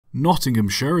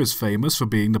Nottinghamshire is famous for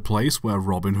being the place where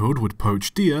Robin Hood would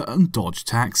poach deer and dodge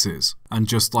taxes. And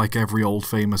just like every old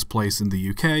famous place in the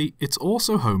UK, it's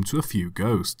also home to a few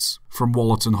ghosts. From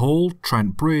Wallerton Hall,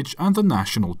 Trent Bridge and the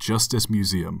National Justice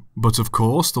Museum. But of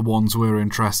course, the ones we're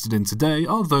interested in today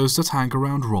are those that hang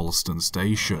around Rolleston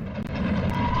Station.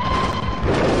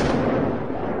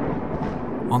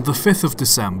 On the 5th of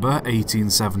December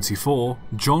 1874,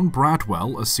 John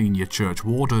Bradwell, a senior church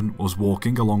warden, was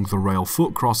walking along the rail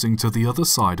foot crossing to the other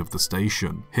side of the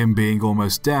station. Him being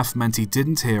almost deaf meant he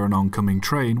didn't hear an oncoming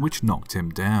train, which knocked him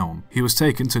down. He was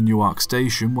taken to Newark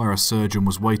Station where a surgeon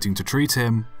was waiting to treat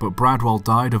him, but Bradwell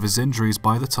died of his injuries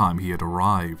by the time he had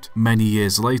arrived. Many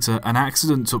years later, an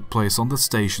accident took place on the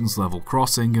station's level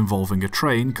crossing involving a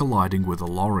train colliding with a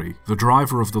lorry. The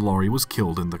driver of the lorry was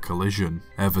killed in the collision.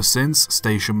 Ever since,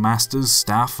 station masters,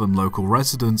 staff and local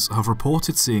residents have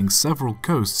reported seeing several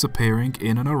ghosts appearing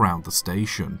in and around the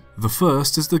station. The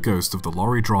first is the ghost of the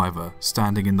lorry driver,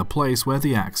 standing in the place where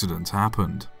the accident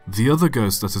happened. The other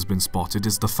ghost that has been spotted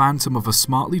is the phantom of a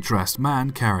smartly dressed man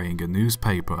carrying a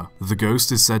newspaper. The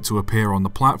ghost is said to appear on the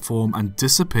platform and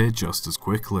disappear just as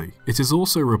quickly. It is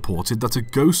also reported that a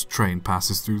ghost train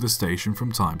passes through the station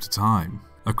from time to time.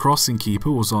 A crossing keeper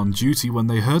was on duty when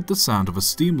they heard the sound of a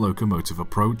steam locomotive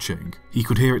approaching. He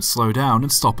could hear it slow down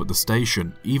and stop at the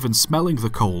station, even smelling the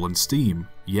coal and steam.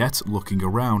 Yet, looking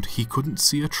around, he couldn't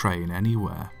see a train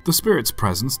anywhere. The spirits'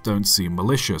 presence don't seem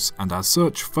malicious, and as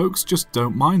such, folks just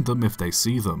don't mind them if they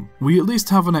see them. We at least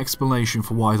have an explanation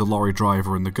for why the lorry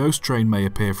driver and the ghost train may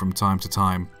appear from time to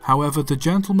time. However, the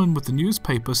gentleman with the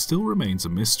newspaper still remains a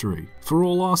mystery. For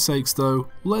all our sakes though,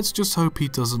 let's just hope he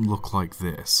doesn't look like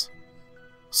this.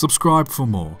 Subscribe for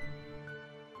more.